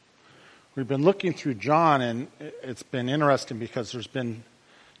We've been looking through John, and it's been interesting because there's been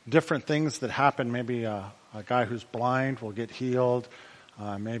different things that happen. Maybe a guy who's blind will get healed.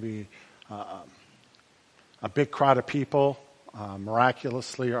 Maybe a big crowd of people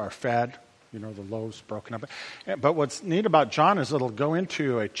miraculously are fed. You know, the loaves broken up. But what's neat about John is it'll go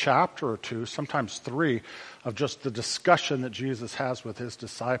into a chapter or two, sometimes 3, of just the discussion that Jesus has with his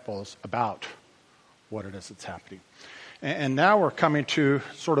disciples about what it is that's happening. And now we're coming to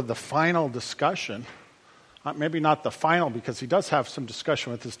sort of the final discussion. Maybe not the final, because he does have some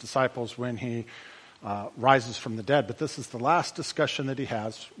discussion with his disciples when he rises from the dead. But this is the last discussion that he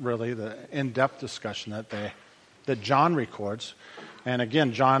has, really, the in-depth discussion that John records. And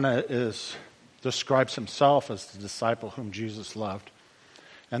again, John describes himself as the disciple whom Jesus loved.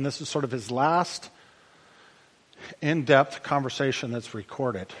 And this is sort of his last in-depth conversation that's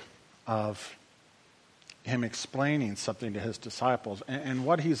recorded of him explaining something to his disciples. And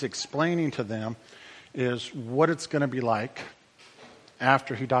what he's explaining to them is what it's going to be like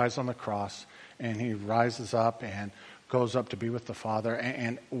after he dies on the cross and he rises up and goes up to be with the Father,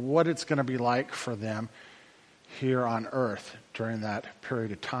 and what it's going to be like for them here on earth during that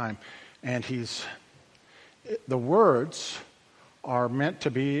period of time. And the words are meant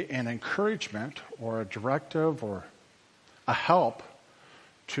to be an encouragement or a directive or a help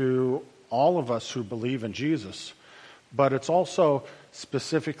to all of us who believe in Jesus, but it's also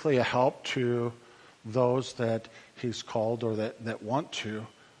specifically a help to those that he's called or that want to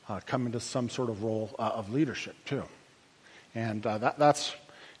come into some sort of role of leadership too. And that's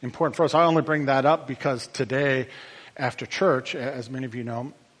important for us. I only bring that up because today after church, as many of you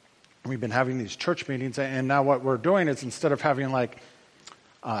know, we've been having these church meetings, and now what we're doing is instead of having like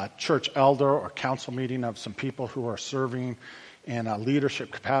a church elder or council meeting of some people who are serving in a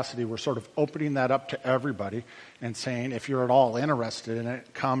leadership capacity, we're sort of opening that up to everybody and saying, if you're at all interested in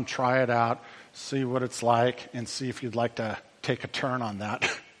it, come try it out, see what it's like, and see if you'd like to take a turn on that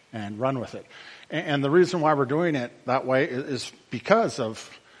and run with it. And the reason why we're doing it that way is because of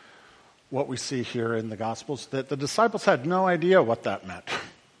what we see here in the Gospels, that the disciples had no idea what that meant.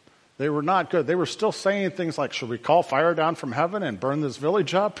 They were not good. They were still saying things like, should we call fire down from heaven and burn this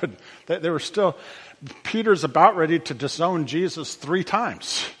village up? And they were still... Peter's about ready to disown Jesus 3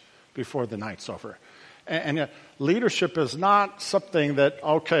 times before the night's over. And yet, leadership is not something that,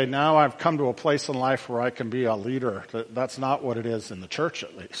 okay, now I've come to a place in life where I can be a leader. That's not what it is in the church,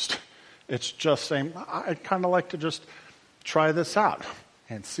 at least. It's just saying, I'd kind of like to just try this out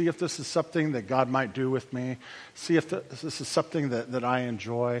and see if this is something that God might do with me, see if this is something that I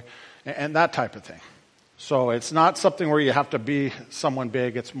enjoy, and that type of thing. So it's not something where you have to be someone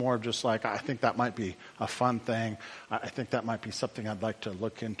big. It's more just like, I think that might be a fun thing. I think that might be something I'd like to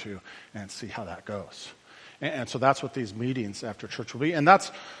look into and see how that goes. And so that's what these meetings after church will be. And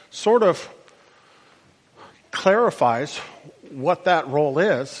that's sort of clarifies what that role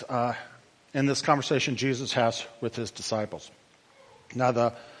is in this conversation Jesus has with his disciples. Now,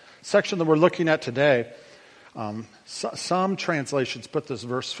 the section that we're looking at today, some translations put this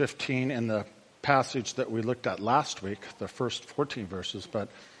verse 15 in the passage that we looked at last week, the first 14 verses, but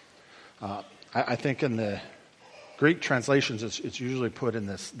I think in the Greek translations it's usually put in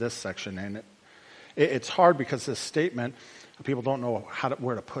this section, and it's hard because this statement, people don't know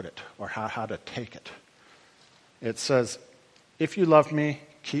where to put it or how to take it. It says, if you love me,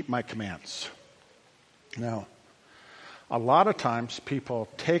 keep my commands. Now, a lot of times people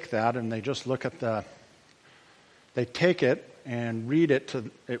take that and they just look at they take it and read it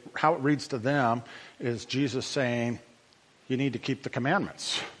how it reads to them is Jesus saying, you need to keep the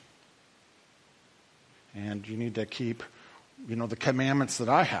commandments. And you need to keep, the commandments that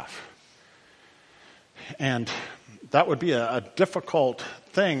I have. And that would be a difficult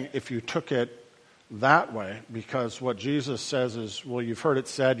thing if you took it that way, because what Jesus says is, well, you've heard it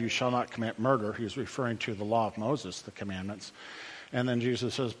said, you shall not commit murder. He's referring to the law of Moses, the commandments. And then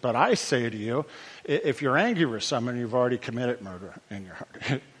Jesus says, but I say to you, if you're angry with someone, you've already committed murder in your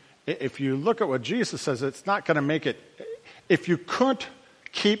heart. If you look at what Jesus says, it's not going to make it... If you couldn't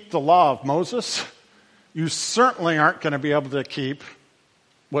keep the law of Moses, you certainly aren't going to be able to keep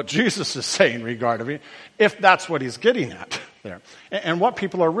what Jesus is saying regarding it, if that's what he's getting at there. And what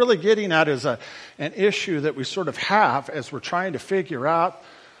people are really getting at is an issue that we sort of have as we're trying to figure out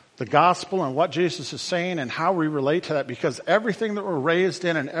the gospel and what Jesus is saying and how we relate to that, because everything that we're raised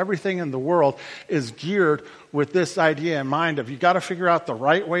in and everything in the world is geared with this idea in mind of you got to figure out the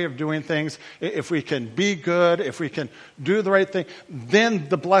right way of doing things. If we can be good, if we can do the right thing, then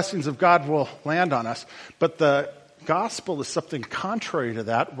the blessings of God will land on us. But the gospel is something contrary to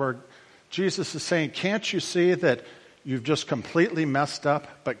that, where Jesus is saying, can't you see that you've just completely messed up,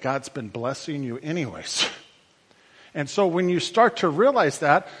 but God's been blessing you anyways. And so when you start to realize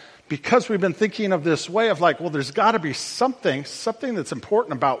that, because we've been thinking of this way of like, well, there's got to be something that's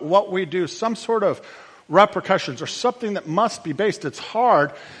important about what we do, some sort of repercussions or something that must be based. It's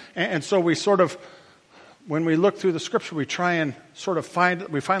hard. And so we sort of, when we look through the scripture, we try and sort of find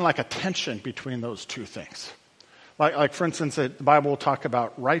like a tension between those two things. Like for instance, the Bible will talk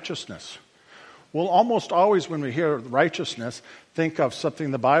about righteousness. We'll almost always, when we hear righteousness, think of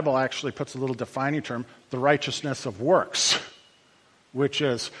something the Bible actually puts a little defining term, the righteousness of works, which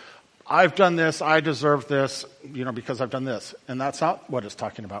is, I've done this, I deserve this, because I've done this. And that's not what it's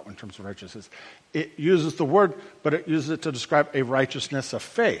talking about in terms of righteousness. It uses the word, but it uses it to describe a righteousness of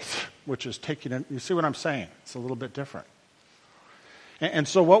faith, which is taking it. You see what I'm saying? It's a little bit different. And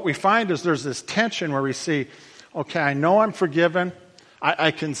so what we find is there's this tension where we see, okay, I know I'm forgiven.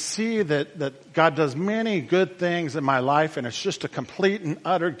 I can see that God does many good things in my life, and it's just a complete and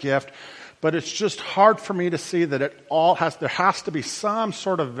utter gift. But it's just hard for me to see that there has to be some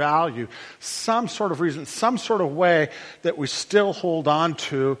sort of value, some sort of reason, some sort of way that we still hold on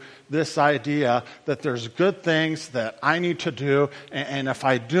to this idea that there's good things that I need to do, and if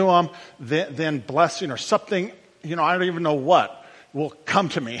I do them, then blessing or something, I don't even know what, will come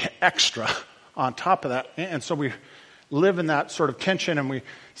to me extra on top of that. And so we live in that sort of tension, and we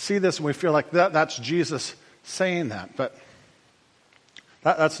see this and we feel like that's Jesus saying that. But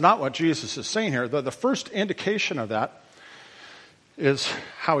that's not what Jesus is saying here. The first indication of that is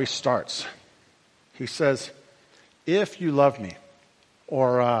how he starts. He says, if you love me,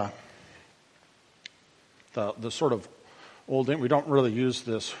 or the sort of old, we don't really use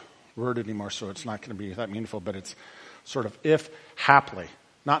this word anymore, so it's not going to be that meaningful, but it's sort of if happily,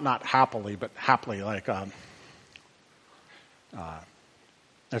 not happily, but happily, like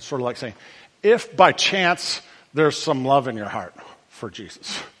it's sort of like saying, if by chance there's some love in your heart for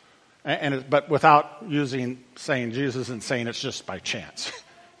Jesus, but without saying Jesus and saying it's just by chance.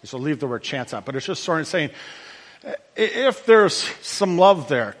 So leave the word chance out, but it's just sort of saying, if there's some love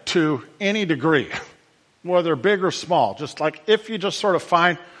there to any degree, whether big or small, just like if you just sort of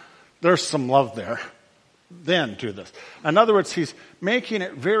find there's some love there, then do this. In other words, he's making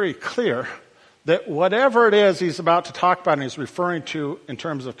it very clear that whatever it is he's about to talk about and he's referring to in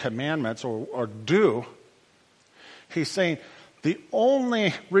terms of commandments or do, he's saying the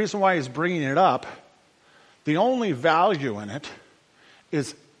only reason why he's bringing it up, the only value in it,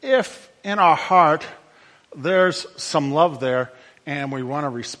 is if in our heart there's some love there and we want to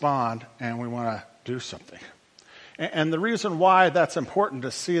respond and we want to do something. And the reason why that's important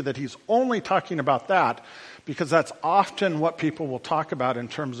to see that he's only talking about that, because that's often what people will talk about in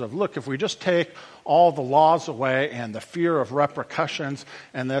terms of, look, if we just take all the laws away and the fear of repercussions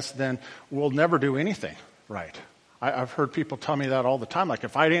and this, then we'll never do anything right. I've heard people tell me that all the time. Like,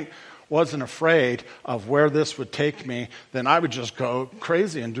 if I wasn't afraid of where this would take me, then I would just go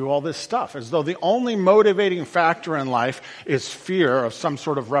crazy and do all this stuff, as though the only motivating factor in life is fear of some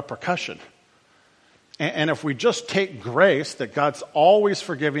sort of repercussion. And if we just take grace, that God's always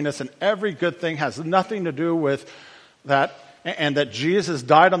forgiving us and every good thing has nothing to do with that, and that Jesus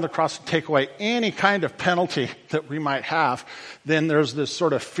died on the cross to take away any kind of penalty that we might have, then there's this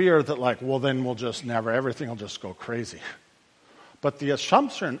sort of fear that then we'll just everything will just go crazy. But the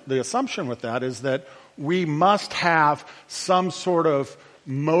assumption with that is that we must have some sort of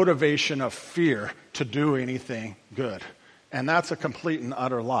motivation of fear to do anything good. And that's a complete and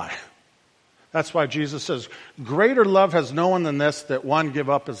utter lie. That's why Jesus says, greater love has no one than this, that one give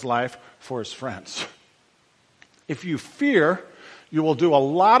up his life for his friends. If you fear, you will do a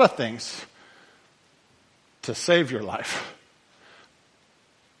lot of things to save your life.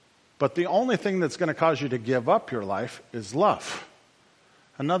 But the only thing that's going to cause you to give up your life is love.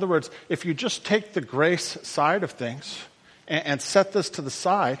 In other words, if you just take the grace side of things and set this to the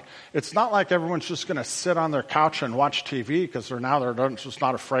side, it's not like everyone's just going to sit on their couch and watch TV because they're just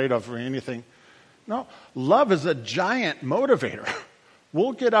not afraid of anything. No, love is a giant motivator.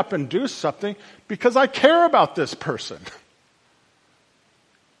 We'll get up and do something because I care about this person.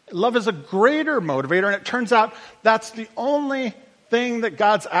 Love is a greater motivator, and it turns out that's the only thing that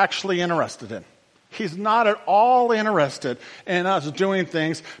God's actually interested in. He's not at all interested in us doing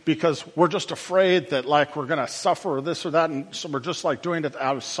things because we're just afraid that we're going to suffer or this or that, and so we're just doing it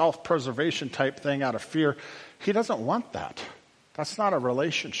out of self-preservation type thing, out of fear. He doesn't want that. That's not a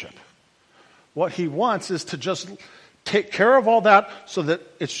relationship. What he wants is to just take care of all that so that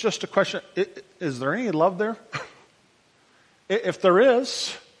it's just a question, is there any love there? If there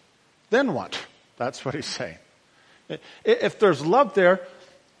is, then what? That's what he's saying. If there's love there,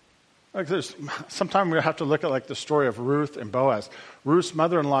 Like sometimes we have to look at like the story of Ruth and Boaz. Ruth's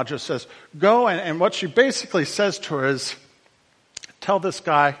mother-in-law just says, go, and what she basically says to her is, tell this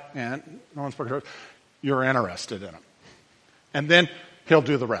guy, and no one's spoken to her, you're interested in him. And then he'll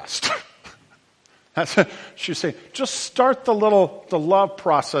do the rest. She's saying, just start the love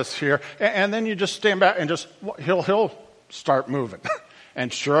process here, and then you just stand back and just, he'll start moving.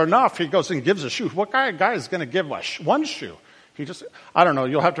 And sure enough, he goes and gives a shoe. What guy is going to give one shoe? I don't know,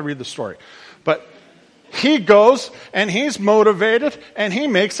 you'll have to read the story. But he goes, and he's motivated, and he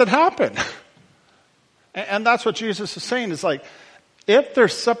makes it happen. And that's what Jesus is saying, is like, if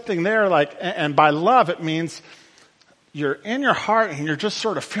there's something there, like, and by love, it means you're in your heart, and you're just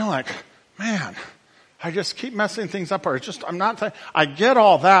sort of feeling like, man, I just keep messing things up, or I get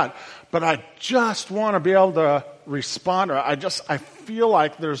all that, but I just want to be able to respond, or I feel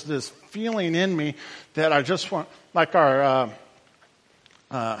like there's this feeling in me that I just want, like our,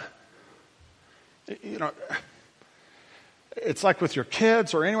 it's like with your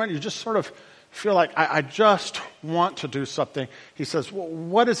kids or anyone, you just sort of feel like, I just want to do something. He says, well,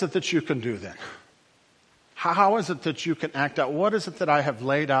 what is it that you can do then? How is it that you can act out? What is it that I have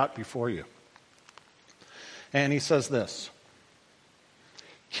laid out before you? And he says this,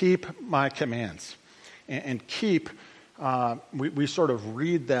 keep my commands. And keep, we sort of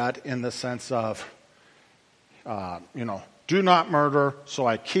read that in the sense of, do not murder, so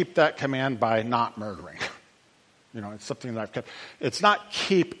I keep that command by not murdering. It's something that I've kept. It's not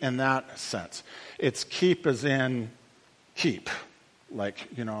keep in that sense. It's keep as in keep. Like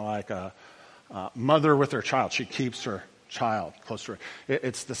a mother with her child. She keeps her child close to her.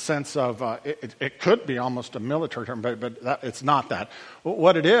 It's the sense of, it could be almost a military term, but it's not that.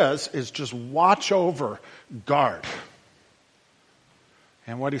 What it is just watch over, guard.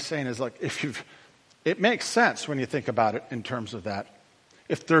 And what he's saying is, like, it makes sense when you think about it in terms of that.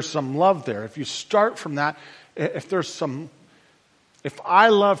 If there's some love there, if you start from that, if I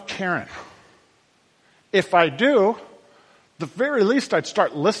love Karen, if I do, the very least I'd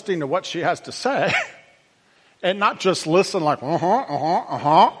start listening to what she has to say and not just listen like,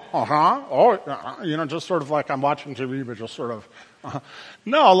 just sort of like I'm watching TV, but just sort of,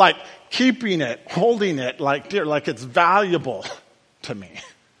 No, like keeping it, holding it like dear, like it's valuable to me.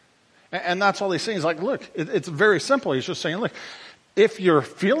 And that's all he's saying. He's like, look, it's very simple. He's just saying, look, if you're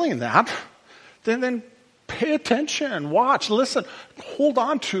feeling that, then pay attention, watch, listen, hold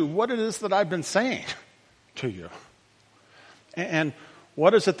on to what it is that I've been saying to you. And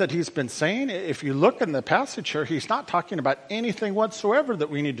what is it that he's been saying? If you look in the passage here, he's not talking about anything whatsoever that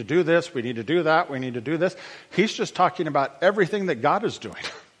we need to do this, we need to do that, we need to do this. He's just talking about everything that God is doing.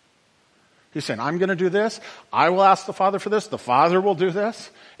 He's saying, I'm going to do this. I will ask the Father for this. The Father will do this.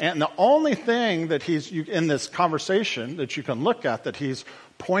 And the only thing that in this conversation that you can look at that he's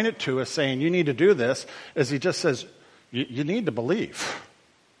pointed to as saying, you need to do this, is he just says, you need to believe.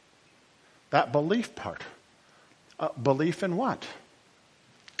 That belief part. Belief in what?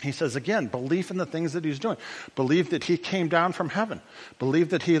 He says, again, belief in the things that he's doing. Believe that he came down from heaven.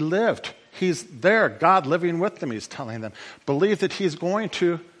 Believe that he lived. He's there, God living with them, he's telling them. Believe that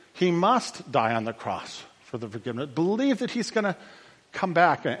he must die on the cross for the forgiveness. Believe that he's going to come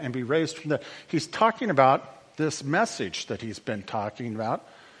back and be raised from the... He's talking about this message that he's been talking about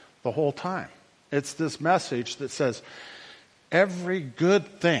the whole time. It's this message that says, every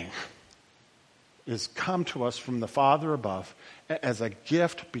good thing is come to us from the Father above as a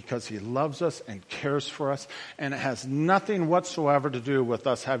gift because he loves us and cares for us, and it has nothing whatsoever to do with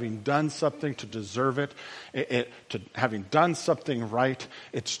us having done something to deserve it, to having done something right.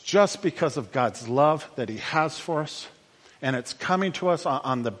 It's just because of God's love that he has for us, and it's coming to us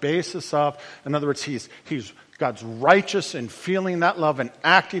on the basis of, in other words, he's God's righteous in feeling that love and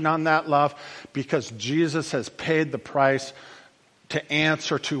acting on that love because Jesus has paid the price to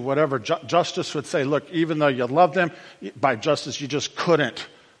answer to whatever justice would say. Look, even though you love them, by justice you just couldn't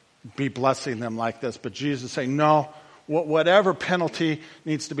be blessing them like this. But Jesus is saying, no, whatever penalty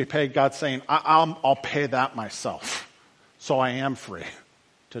needs to be paid, God's saying, I'll pay that myself. So I am free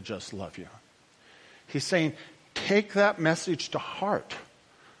to just love you. He's saying, take that message to heart.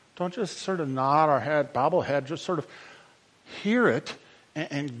 Don't just sort of nod our head, bob our head, just sort of hear it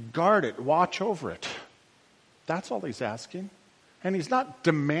and guard it, watch over it. That's all he's asking. And he's not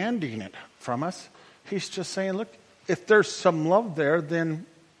demanding it from us. He's just saying, look, if there's some love there, then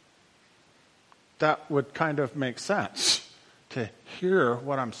that would kind of make sense to hear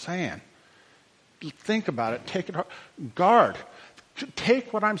what I'm saying. Think about it. Take it hard. Guard.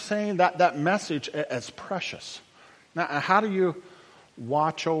 Take what I'm saying, that message, as precious. Now, how do you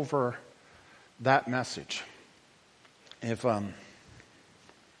watch over that message? If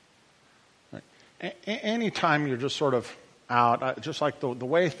Anytime you're just sort of out, just like the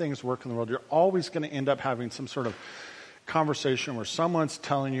way things work in the world, you're always going to end up having some sort of conversation where someone's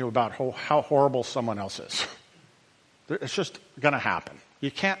telling you about how horrible someone else is. It's just going to happen.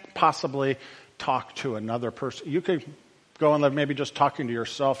 You can't possibly talk to another person. You could go and live maybe just talking to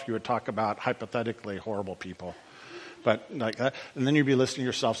yourself. You would talk about hypothetically horrible people. But like that, and then you'd be listening to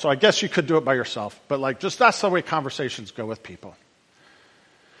yourself. So I guess you could do it by yourself. But like just that's the way conversations go with people.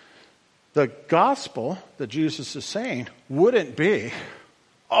 The gospel that Jesus is saying wouldn't be,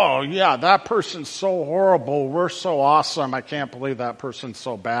 oh yeah, that person's so horrible. We're so awesome. I can't believe that person's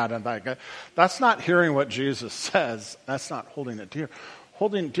so bad. And that's not hearing what Jesus says. That's not holding it dear.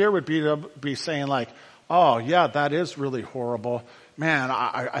 Holding it dear would be to be saying like, oh yeah, that is really horrible. Man,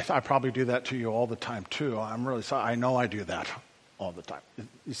 I probably do that to you all the time too. I'm really sorry. I know I do that all the time.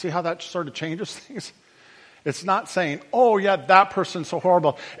 You see how that sort of changes things? It's not saying, oh yeah, that person's so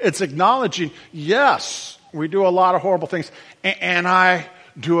horrible. It's acknowledging, yes, we do a lot of horrible things, and I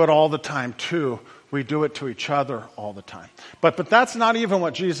do it all the time too. We do it to each other all the time. But that's not even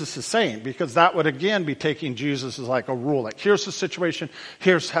what Jesus is saying, because that would again be taking Jesus as like a rule. Like, here's the situation,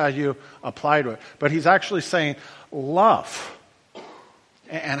 here's how you apply to it. But he's actually saying, love.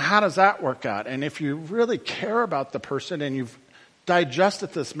 And how does that work out? And if you really care about the person and you've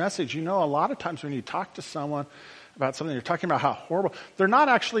digested this message, you know a lot of times when you talk to someone about something, you're talking about how horrible, they're not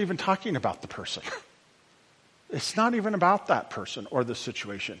actually even talking about the person. It's not even about that person or the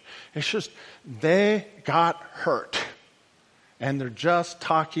situation. It's just they got hurt. And they're just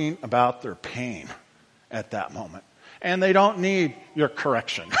talking about their pain at that moment. And they don't need your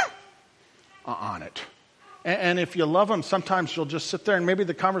correction on it. And if you love them, sometimes you'll just sit there and maybe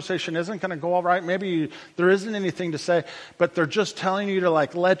the conversation isn't going to go all right. Maybe there isn't anything to say, but they're just telling you to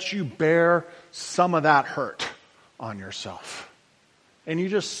like let you bear some of that hurt on yourself. And you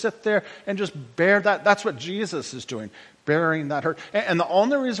just sit there and just bear that. That's what Jesus is doing, bearing that hurt. And the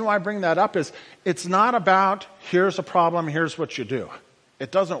only reason why I bring that up is it's not about here's a problem, here's what you do.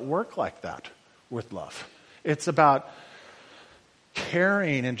 It doesn't work like that with love. It's about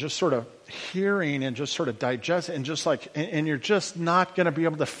caring and just sort of hearing and just sort of digesting and just like, and you're just not going to be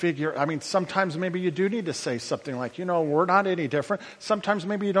able to figure, I mean, sometimes maybe you do need to say something like, you know, we're not any different. Sometimes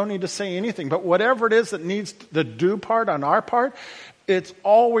maybe you don't need to say anything, but whatever it is that needs the do part on our part, it's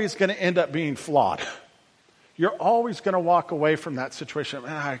always going to end up being flawed. You're always going to walk away from that situation.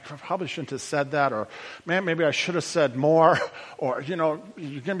 Man, I probably shouldn't have said that, or man, maybe I should have said more, or, you know,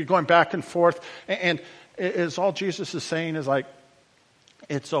 you're going to be going back and forth. And is all Jesus is saying is like,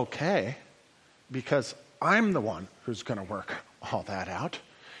 it's okay because I'm the one who's going to work all that out.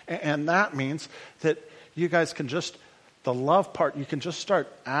 And that means that you guys can just, the love part, you can just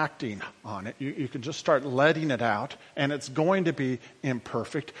start acting on it. You can just start letting it out. And it's going to be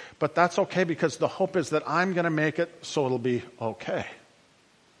imperfect. But that's okay because the hope is that I'm going to make it so it'll be okay.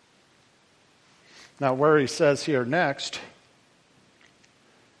 Now, where he says here next,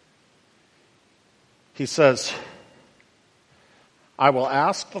 he says, I will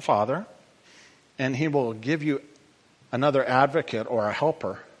ask the Father, and he will give you another advocate or a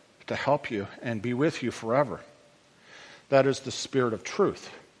helper to help you and be with you forever. That is the Spirit of truth.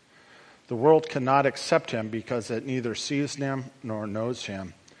 The world cannot accept him because it neither sees him nor knows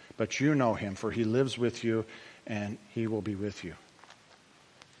him, but you know him, for he lives with you and he will be with you.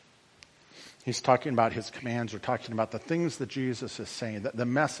 He's talking about his commands, or talking about the things that Jesus is saying, the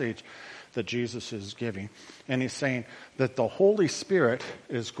message that Jesus is giving. And he's saying that the Holy Spirit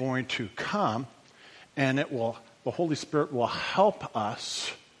is going to come, and the Holy Spirit will help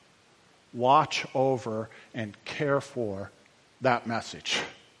us watch over and care for that message.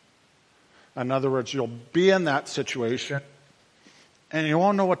 In other words, you'll be in that situation, and you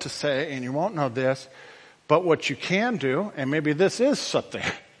won't know what to say, and you won't know this, but what you can do, and maybe this is something,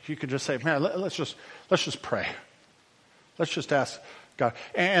 you could just say, man, let's just pray. Let's just ask God.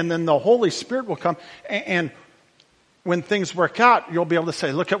 And then the Holy Spirit will come. And when things work out, you'll be able to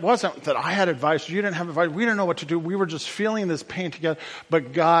say, look, it wasn't that I had advice, you didn't have advice, we didn't know what to do. We were just feeling this pain together.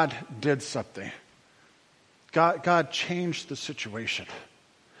 But God did something. God changed the situation.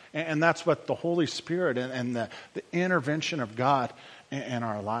 And that's what the Holy Spirit and the intervention of God in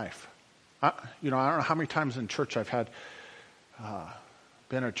our life. I don't know how many times in church I've had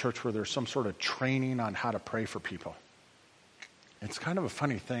been at a church where there's some sort of training on how to pray for people. It's kind of a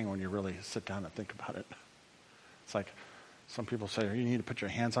funny thing when you really sit down and think about it. It's like some people say, you need to put your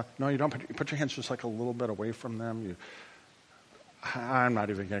hands on. No, you don't. You put your hands just like a little bit away from them. I'm not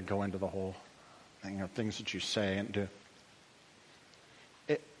even going to go into the whole thing of things that you say and do.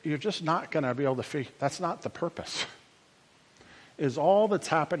 You're just not going to be able to figure. That's not the purpose. is all that's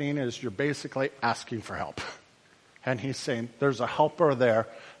happening is you're basically asking for help. And he's saying there's a helper there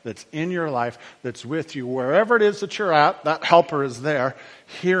that's in your life, that's with you. Wherever it is that you're at, that helper is there,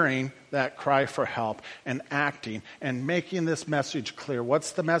 hearing that cry for help and acting and making this message clear.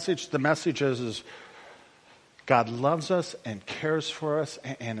 What's the message? The message is God loves us and cares for us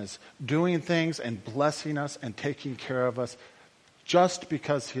and is doing things and blessing us and taking care of us just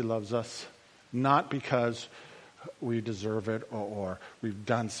because he loves us, not because we deserve it or we've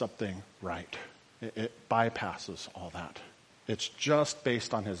done something right. It bypasses all that. It's just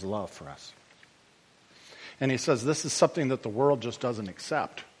based on his love for us. And he says this is something that the world just doesn't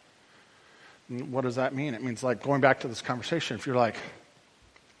accept. What does that mean? It means, like, going back to this conversation, if you're like,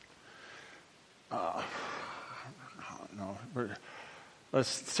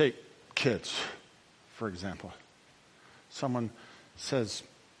 let's take kids, for example. Someone says,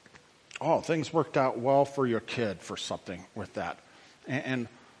 oh, things worked out well for your kid for something with that. And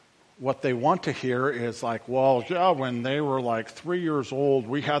what they want to hear is like, well, yeah, when they were like 3 years old,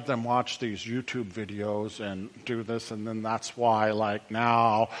 we had them watch these YouTube videos and do this, and then that's why, like,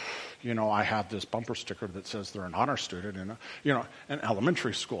 now, I have this bumper sticker that says they're an honor student in, an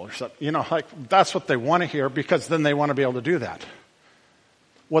elementary school or something. Like, that's what they want to hear, because then they want to be able to do that.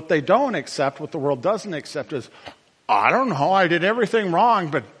 What they don't accept, what the world doesn't accept is, I don't know, I did everything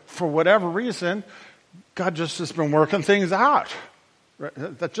wrong, but for whatever reason, God just has been working things out.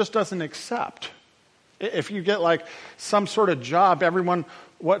 That just doesn't accept. If you get like some sort of job,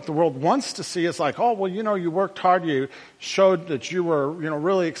 what the world wants to see is like, oh, well, you worked hard, you showed that you were,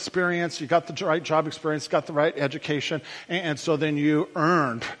 really experienced, you got the right job experience, got the right education, and so then you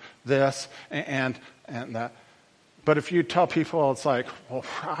earned this and that. But if you tell people, it's like, well,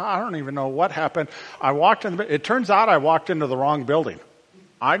 I don't even know what happened. It turns out I walked into the wrong building.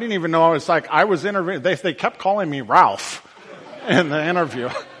 I didn't even know. I was interviewing. They kept calling me Ralph in the interview.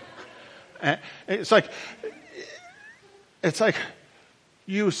 And it's like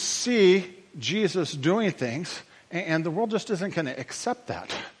you see Jesus doing things, and the world just isn't going to accept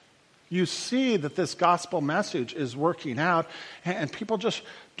that. You see that this gospel message is working out, and people just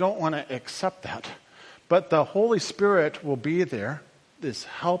don't want to accept that. But the Holy Spirit will be there, this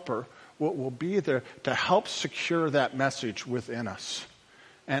helper will be there to help secure that message within us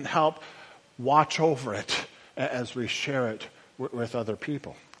and help watch over it as we share it with other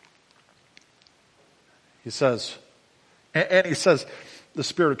people. He says the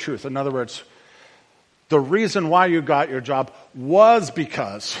Spirit of truth. In other words, the reason why you got your job was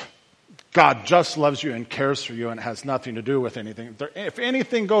because God just loves you and cares for you, and it has nothing to do with anything. If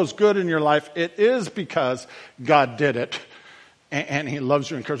anything goes good in your life, it is because God did it, and he loves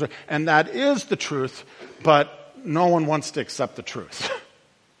you and cares for you. And that is the truth, but no one wants to accept the truth,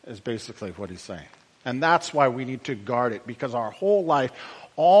 is basically what he's saying. And that's why we need to guard it, because our whole life,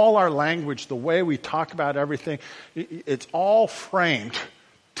 all our language, the way we talk about everything, it's all framed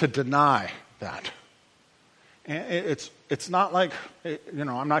to deny that. And it's not like,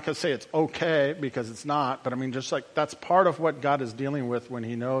 I'm not going to say it's okay, because it's not, but I mean, just like that's part of what God is dealing with when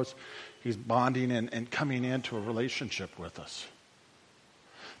he knows he's bonding and coming into a relationship with us.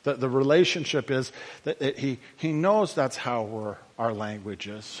 The relationship is that he knows that's how our language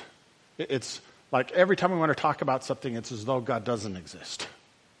is. It's like every time we want to talk about something, it's as though God doesn't exist.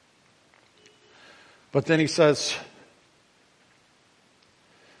 But then he says,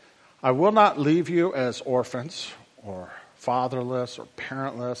 I will not leave you as orphans or fatherless or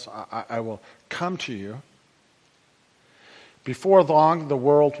parentless. I will come to you. Before long, the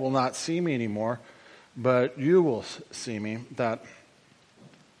world will not see me anymore, but you will see me. That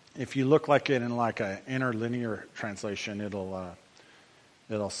if you look like it in like an interlinear translation,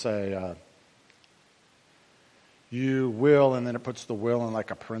 it'll say, you will, and then it puts the will in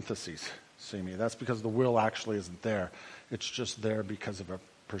like a parentheses, see me. That's because the will actually isn't there. It's just there because of a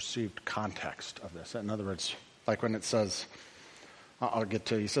perceived context of this. In other words, like when it says, I'll get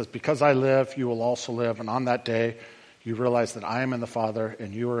to it, he says, because I live, you will also live, and on that day you realize that I am in the Father,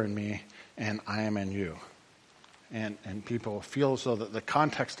 and you are in me, and I am in you. And people feel as though that the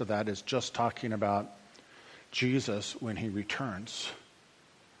context of that is just talking about Jesus when he returns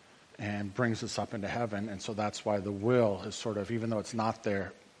and brings us up into heaven. And so that's why the will is sort of, even though it's not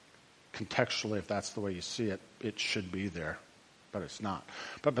there contextually, if that's the way you see it, it should be there, but it's not.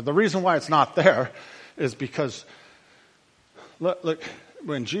 But the reason why it's not there is because, look,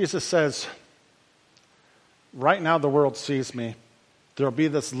 when Jesus says, right now the world sees me, there'll be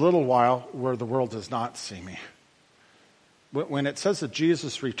this little while where the world does not see me. When it says that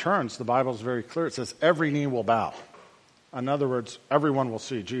Jesus returns, the Bible is very clear. It says every knee will bow. In other words, everyone will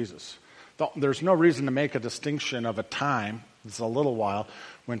see Jesus. There's no reason to make a distinction of a time It's a little while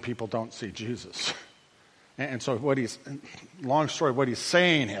when people don't see Jesus. And so long story, what he's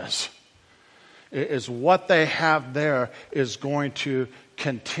saying is what they have there is going to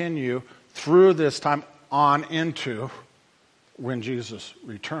continue through this time on into when Jesus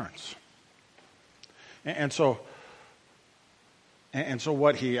returns. And so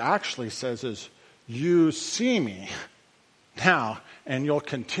what he actually says is, you see me now, and you'll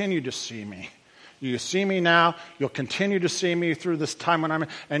continue to see me. You see me now, you'll continue to see me through this time when I'm in,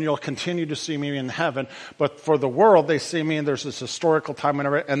 and you'll continue to see me in heaven. But for the world, they see me, and there's this historical time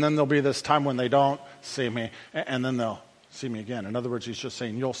whenever, and then there'll be this time when they don't see me, and then they'll see me again. In other words, he's just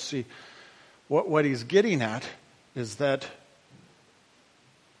saying, you'll see. What he's getting at is that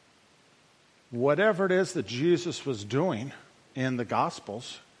whatever it is that Jesus was doing in the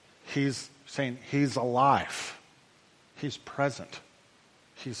Gospels, he's saying he's alive. He's present.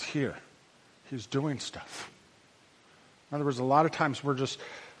 He's here. He's doing stuff. In other words, a lot of times we're just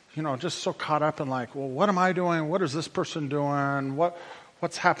so caught up in like, well, what am I doing? What is this person doing?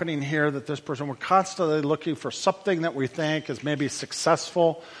 What's happening here that this person... We're constantly looking for something that we think is maybe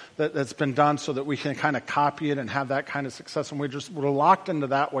successful that's been done so that we can kind of copy it and have that kind of success. And we're locked into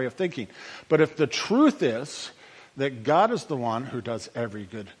that way of thinking. But if the truth is that God is the one who does every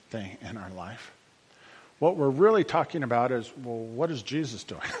good thing in our life, what we're really talking about is, well, what is Jesus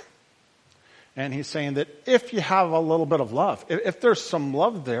doing? And he's saying that if you have a little bit of love, if there's some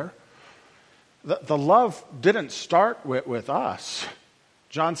love there, the love didn't start with us.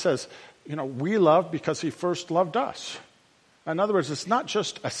 John says, we love because he first loved us. In other words, it's not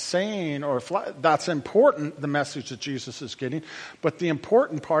just a saying or that's important, the message that Jesus is getting, but the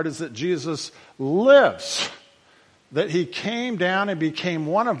important part is that Jesus lives, that he came down and became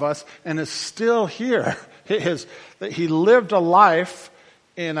one of us and is still here. That he lived a life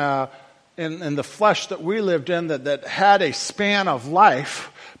in the flesh that we lived in that had a span of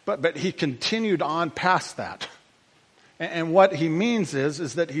life, but he continued on past that. And what he means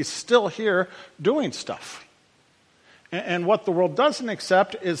is that he's still here doing stuff. And what the world doesn't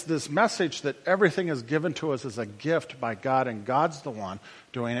accept is this message that everything is given to us as a gift by God, and God's the one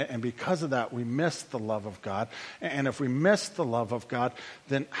doing it. And because of that, we miss the love of God. And if we miss the love of God,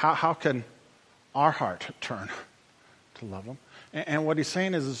 then how can our heart turn to love him? And what he's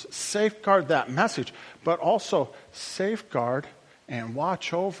saying is safeguard that message, but also safeguard and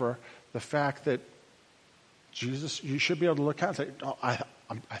watch over the fact that Jesus, you should be able to look at it and say, oh,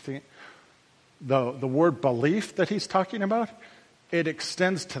 I think the word belief that he's talking about, it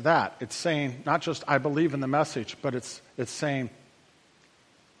extends to that. It's saying not just I believe in the message, but it's saying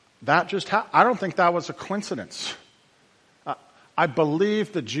that just I don't think that was a coincidence. I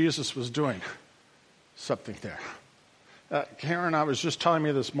believe that Jesus was doing something there. Karen, I was just telling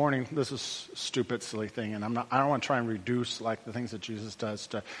me this morning, this is a stupid, silly thing, and I don't want to try and reduce like the things that Jesus does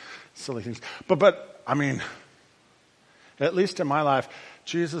to silly things. But I mean, at least in my life,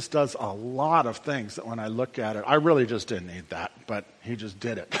 Jesus does a lot of things that when I look at it, I really just didn't need that, but he just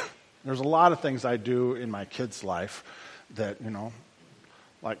did it. There's a lot of things I do in my kids' life that,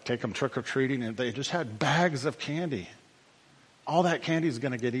 like take them trick-or-treating, and they just had bags of candy. All that candy is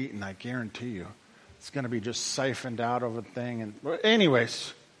going to get eaten, I guarantee you. It's going to be just siphoned out of a thing. And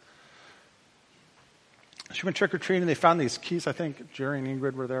anyways, she went trick-or-treating. They found these keys. I think Jerry and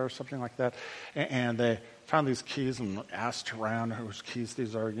Ingrid were there or something like that. And they found these keys and asked around whose keys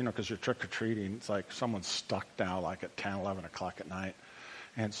these are, because you're trick-or-treating. It's like someone's stuck now like at 10, 11 o'clock at night.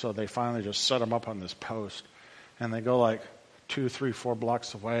 And so they finally just set them up on this post. And they go like 2, 3, 4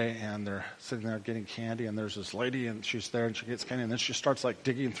 blocks away, and they're sitting there getting candy. And there's this lady, and she's there, and she gets candy. And then she starts like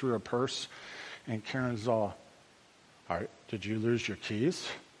digging through her purse. And Karen's all right, did you lose your keys?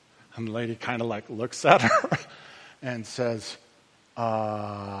 And the lady kind of like looks at her and says,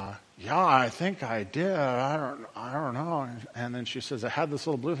 yeah, I think I did. I don't know. And then she says, I had this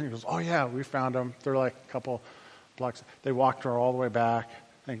little blue thing. She goes, oh yeah, we found them. They're like a couple blocks. They walked her all the way back.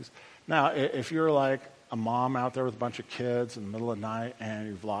 Things. Now, if you're like a mom out there with a bunch of kids in the middle of the night and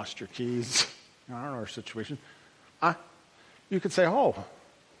you've lost your keys, I don't know her situation, you could say, oh,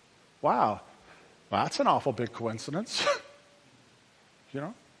 wow. Well, that's an awful big coincidence.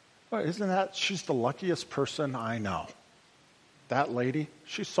 Well, isn't that, she's the luckiest person I know. That lady,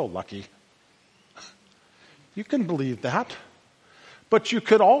 she's so lucky. You can believe that. But you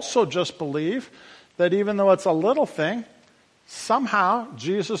could also just believe that even though it's a little thing, somehow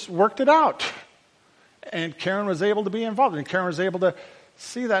Jesus worked it out. And Karen was able to be involved. And Karen was able to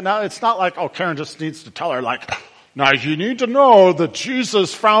see that. Now, it's not like, Karen just needs to tell her, like, now you need to know that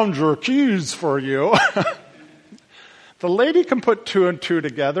Jesus found your keys for you. The lady can put 2 and 2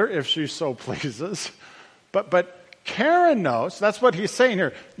 together if she so pleases. But Karen knows. That's what he's saying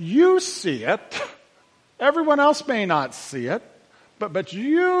here. You see it. Everyone else may not see it, but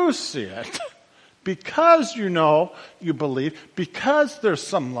you see it. Because you know, you believe, because there's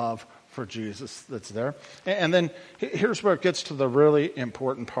some love for Jesus that's there. And then here's where it gets to the really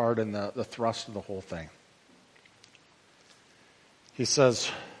important part and the thrust of the whole thing. He says,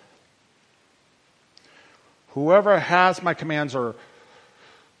 whoever has my commands, or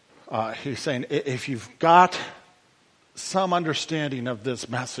he's saying, if you've got some understanding of this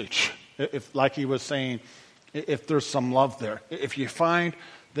message, if, like he was saying, if there's some love there, if you find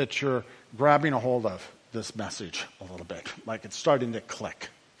that you're grabbing a hold of this message a little bit, like it's starting to click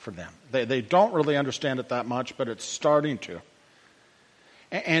for them. They don't really understand it that much, but it's starting to.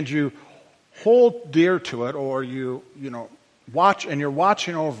 And you hold dear to it, or you watch, and you're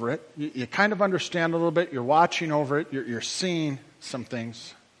watching over it. You kind of understand a little bit. You're watching over it. You're seeing some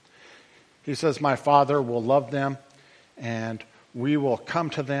things. He says, my Father will love them, and we will come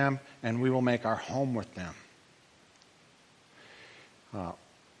to them, and we will make our home with them.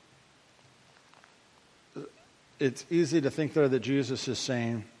 It's easy to think there that Jesus is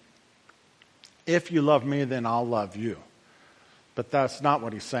saying, if you love me, then I'll love you. But that's not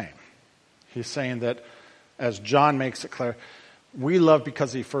what he's saying. He's saying that, as John makes it clear, we love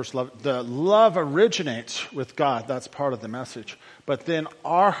because he first loved. The love originates with God. That's part of the message. But then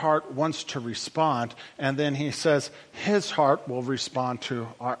our heart wants to respond, and then he says his heart will respond to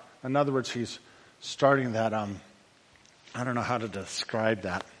our. In other words, he's starting that. I don't know how to describe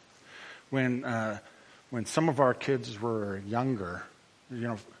that. When some of our kids were younger,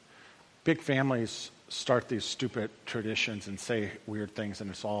 big families start these stupid traditions and say weird things, and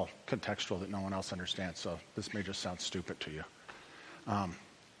it's all contextual that no one else understands. So this may just sound stupid to you.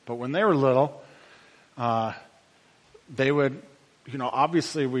 But when they were little, they would,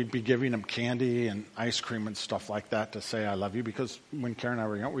 obviously we'd be giving them candy and ice cream and stuff like that to say I love you, because when Karen and I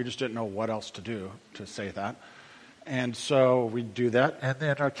were young, we just didn't know what else to do to say that. And so we'd do that, and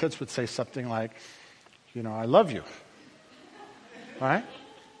then our kids would say something like, I love you. Right?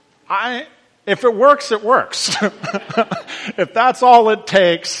 If it works, it works. If that's all it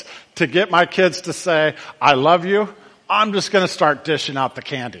takes to get my kids to say, I love you, I'm just going to start dishing out the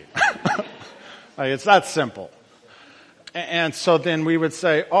candy. It's that simple. And so then we would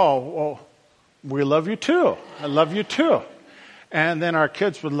say, oh, well, we love you too. I love you too. And then our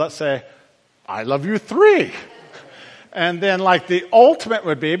kids would say, I love you 3. And then like the ultimate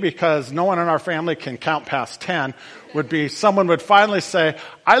would be, because no one in our family can count past 10, would be someone would finally say,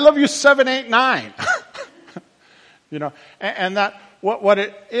 I love you 7, 8, 9. And that what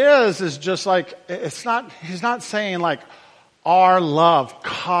it is just like, he's not saying like our love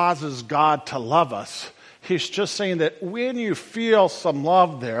causes God to love us. He's just saying that when you feel some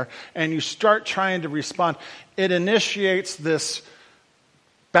love there and you start trying to respond, it initiates this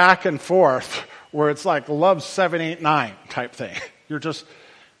back and forth where it's like love 7, 8, 9 type thing.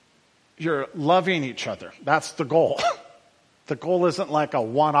 You're loving each other. That's the goal. The goal isn't like a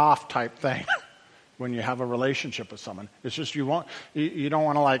one-off type thing when you have a relationship with someone. It's just you don't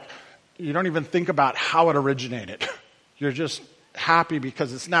want to you don't even think about how it originated. You're just happy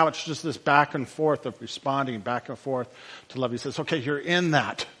because it's just this back and forth of responding back and forth to love. He says, okay, you're in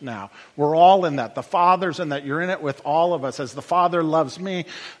that now. We're all in that. The Father's in that. You're in it with all of us. As the Father loves me,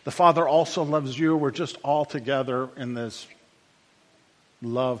 the Father also loves you. We're just all together in this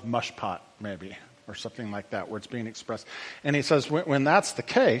love mush pot, maybe, or something like that, where it's being expressed. And he says, when that's the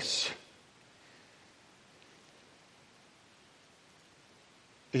case,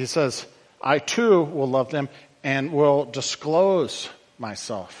 he says, I too will love them and will disclose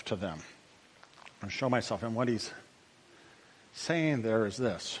myself to them and show myself. And what he's saying there is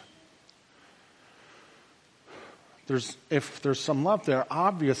this. If there's some love there,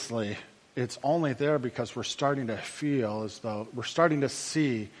 obviously it's only there because we're starting to feel as though we're starting to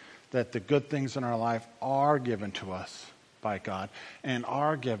see that the good things in our life are given to us by God and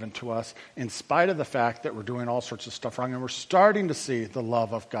are given to us in spite of the fact that we're doing all sorts of stuff wrong, and we're starting to see the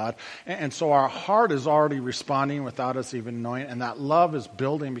love of God. And so our heart is already responding without us even knowing, and that love is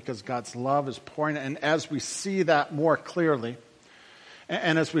building because God's love is pouring. And as we see that more clearly,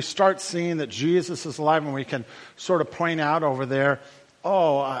 and as we start seeing that Jesus is alive, and we can sort of point out over there,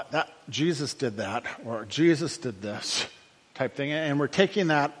 that Jesus did that, or Jesus did this type thing, and we're taking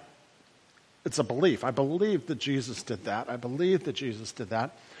that. It's a belief. I believe that Jesus did that. I believe that Jesus did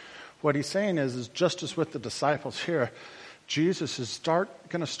that. What he's saying is just as with the disciples here, Jesus is going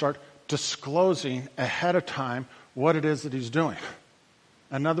to start disclosing ahead of time what it is that he's doing.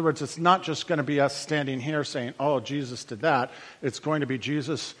 In other words, it's not just going to be us standing here saying, oh, Jesus did that. It's going to be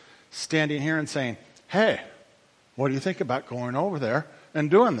Jesus standing here and saying, hey, what do you think about going over there and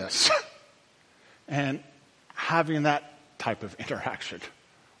doing this? And having that type of interaction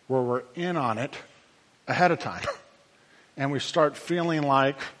where we're in on it ahead of time. And we start feeling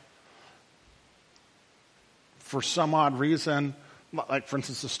like, for some odd reason, like for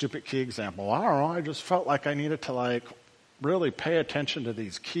instance, the stupid key example. I don't know, I just felt like I needed to really pay attention to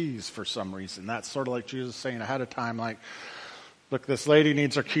these keys for some reason. That's sort of like Jesus saying ahead of time, like, look, this lady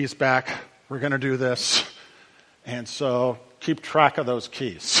needs her keys back. We're going to do this. And so keep track of those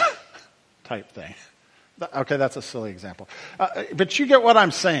keys type thing. Okay, that's a silly example. But you get what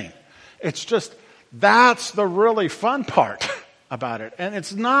I'm saying. It's just, that's the really fun part about it. And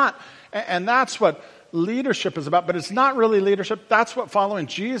it's not, and that's what leadership is about, but it's not really leadership. That's what following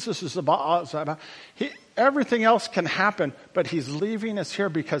Jesus is about. Everything else can happen, but he's leaving us here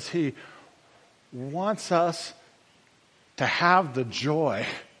because he wants us to have the joy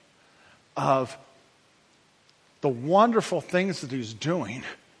of the wonderful things that he's doing,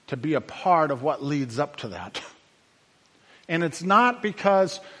 to be a part of what leads up to that. And it's not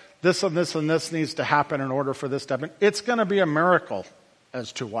because this and this and this needs to happen in order for this to happen. It's going to be a miracle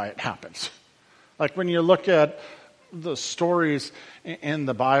as to why it happens. Like when you look at the stories in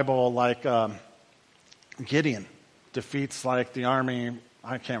the Bible, like Gideon defeats like the army,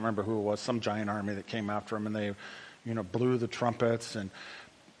 I can't remember who it was, some giant army that came after him, and they, blew the trumpets and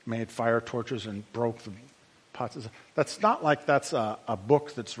made fire torches and broke the pots. That's not like that's a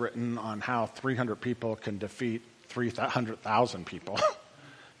book that's written on how 300 people can defeat 300,000 people.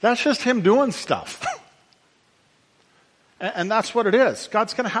 That's just him doing stuff. And that's what it is.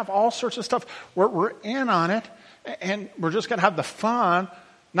 God's going to have all sorts of stuff. We're in on it, and we're just going to have the fun,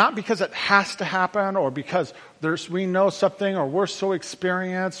 not because it has to happen or because we know something or we're so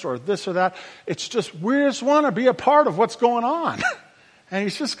experienced or this or that. It's just, we just want to be a part of what's going on. And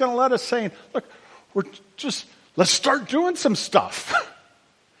he's just going to let us say, look, let's start doing some stuff.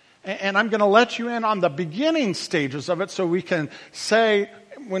 And I'm going to let you in on the beginning stages of it so we can say,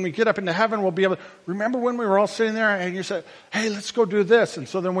 when we get up into heaven, we'll be able to remember when we were all sitting there and you said, hey, let's go do this. And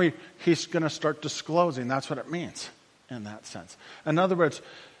so then he's going to start disclosing. That's what it means in that sense. In other words,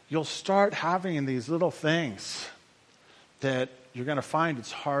 you'll start having these little things that you're going to find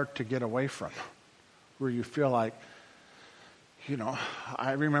it's hard to get away from, where you feel like,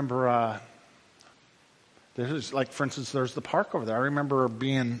 I remember, there's like, for instance, there's the park over there. I remember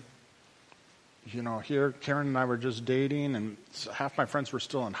being, here, Karen and I were just dating, and half my friends were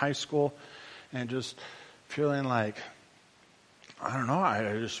still in high school, and just feeling like, I don't know,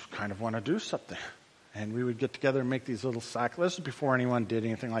 I just kind of want to do something. And we would get together and make these little sack, this is before anyone did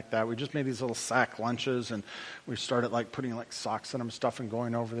anything like that. We just made these little sack lunches, and we started like putting like socks in them and stuff and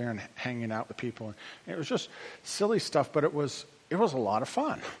going over there and hanging out with people. And it was just silly stuff, but it was a lot of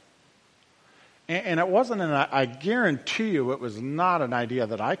fun. And it wasn't I guarantee you it was not an idea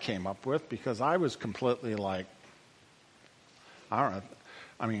that I came up with, because I was completely like, I don't know.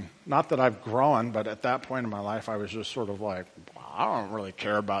 I mean, not that I've grown, but at that point in my life, I was just sort of like, I don't really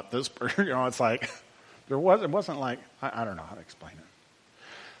care about this. It's like, it wasn't like, I don't know how to explain it.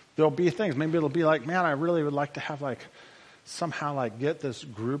 There'll be things, maybe it'll be like, man, I really would like to have like, somehow like get this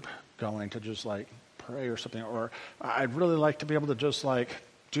group going to just like pray or something. Or I'd really like to be able to just like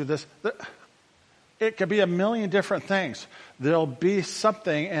do this. It could be a million different things. There'll be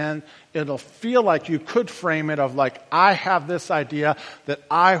something, and it'll feel like you could frame it of like, I have this idea that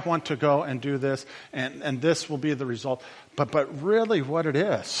I want to go and do this, and this will be the result. But really what it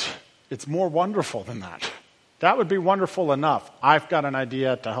is, it's more wonderful than that. That would be wonderful enough. I've got an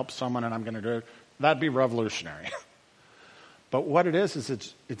idea to help someone and I'm going to do it. That'd be revolutionary. But what it is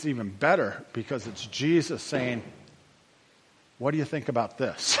it's even better, because it's Jesus saying, what do you think about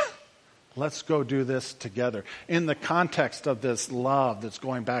this? Let's go do this together. In the context of this love that's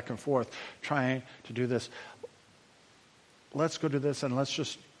going back and forth, trying to do this. Let's go do this, and let's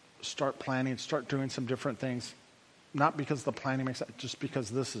just start planning, start doing some different things. Not because the planning makes sense, just because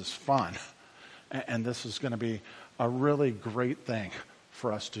this is fun. And this is going to be a really great thing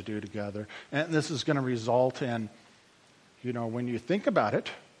for us to do together. And this is going to result in, when you think about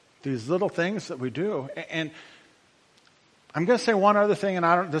it, these little things that we do. And I'm going to say one other thing,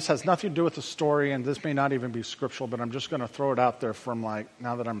 and this has nothing to do with the story, and this may not even be scriptural, but I'm just going to throw it out there from like,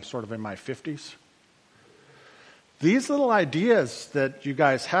 now that I'm sort of in my 50s. These little ideas that you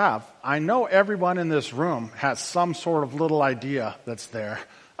guys have, I know everyone in this room has some sort of little idea that's there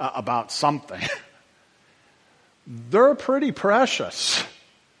about something. They're pretty precious.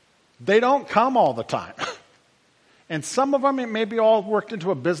 They don't come all the time. And some of them, it may be all worked into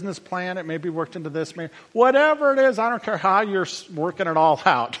a business plan. It may be worked into this. Whatever it is, I don't care how you're working it all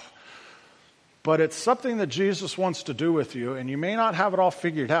out. But it's something that Jesus wants to do with you, and you may not have it all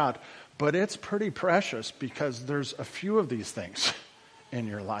figured out, but it's pretty precious because there's a few of these things in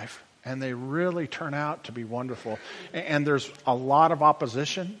your life, and they really turn out to be wonderful. And there's a lot of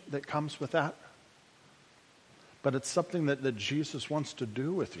opposition that comes with that, but it's something that Jesus wants to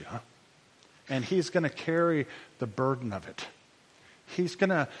do with you. And he's going to carry the burden of it. He's going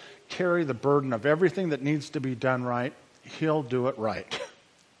to carry the burden of everything that needs to be done right. He'll do it right.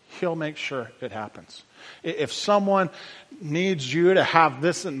 He'll make sure it happens. If someone needs you to have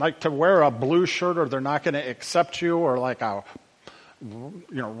this and like to wear a blue shirt, or they're not going to accept you, or like a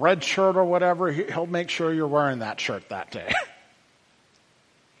red shirt or whatever, he'll make sure you're wearing that shirt that day.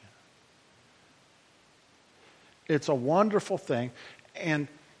 It's a wonderful thing. And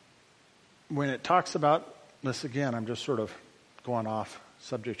when it talks about this, again, I'm just sort of going off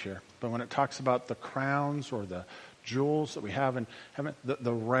subject here, but when it talks about the crowns or the jewels that we have in heaven,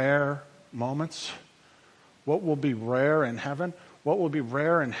 the rare moments, what will be rare in heaven? What will be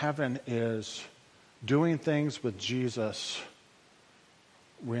rare in heaven is doing things with Jesus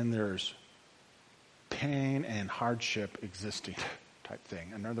when there's pain and hardship existing type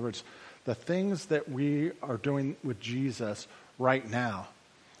thing. In other words, the things that we are doing with Jesus right now,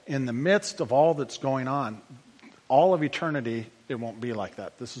 in the midst of all that's going on, all of eternity, it won't be like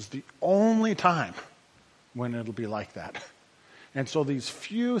that. This is the only time when it'll be like that. And so these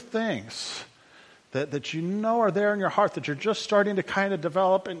few things that you know are there in your heart, that you're just starting to kind of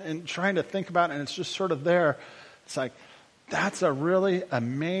develop and trying to think about, and it's just sort of there, it's like, that's a really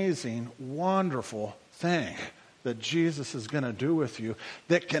amazing, wonderful thing that Jesus is going to do with you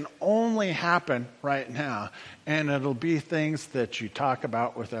that can only happen right now. And it'll be things that you talk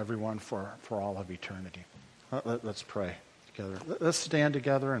about with everyone for all of eternity. Let's pray together. Let's stand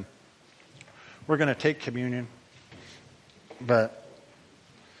together, and we're going to take communion. But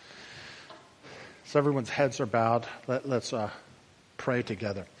so everyone's heads are bowed. Let's pray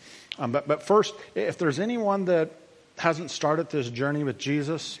together. But first, if there's anyone that hasn't started this journey with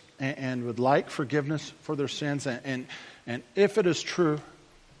Jesus and would like forgiveness for their sins, and if it is true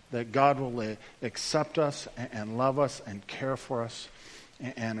that God will accept us and love us and care for us,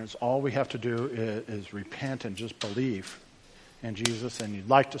 and it's all we have to do is repent and just believe in Jesus, and you'd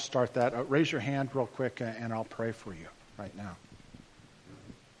like to start that, raise your hand real quick and I'll pray for you right now.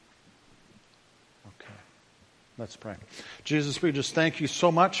 Okay, let's pray. Jesus, we just thank you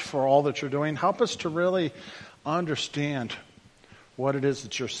so much for all that you're doing. Help us to really understand what it is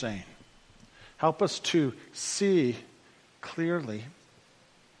that you're saying. Help us to see clearly,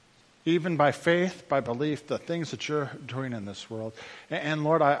 even by faith, by belief, the things that you're doing in this world. And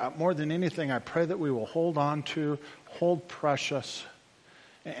Lord, more than anything, I pray that we will hold on to, hold precious,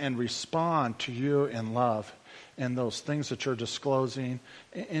 and respond to you in love in those things that you're disclosing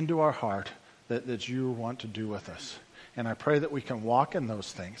into our heart that you want to do with us. And I pray that we can walk in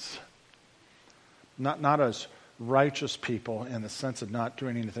those things. Not as righteous people in the sense of not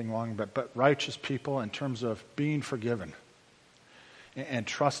doing anything wrong, but righteous people in terms of being forgiven and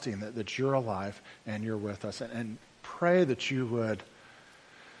trusting that you're alive and you're with us. And pray that you would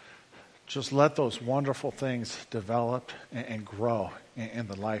just let those wonderful things develop and grow in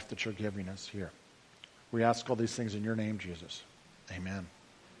the life that you're giving us here. We ask all these things in your name, Jesus. Amen.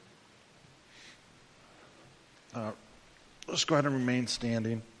 Let's go ahead and remain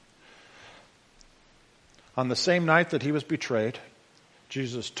standing. On the same night that he was betrayed,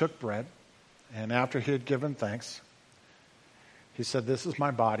 Jesus took bread, and after he had given thanks, he said, "This is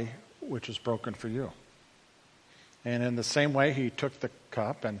my body, which is broken for you." And in the same way, he took the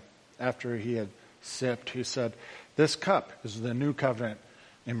cup, and after he had sipped, he said, "This cup is the new covenant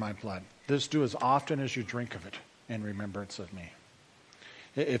in my blood. This do as often as you drink of it in remembrance of me."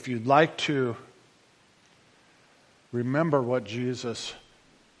 If you'd like to remember what Jesus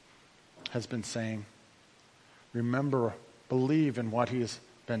has been saying, remember, believe in what he's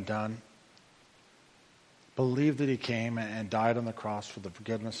been done. Believe that he came and died on the cross for the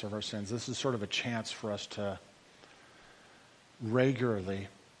forgiveness of our sins. This is sort of a chance for us to regularly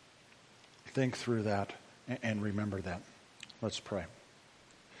think through that and remember that. Let's pray.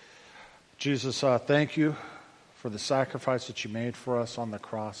 Jesus, thank you for the sacrifice that you made for us on the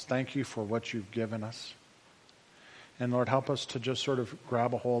cross. Thank you for what you've given us. And Lord, help us to just sort of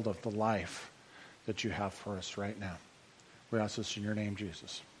grab a hold of the life that you have for us right now. We ask this in your name,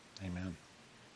 Jesus. Amen.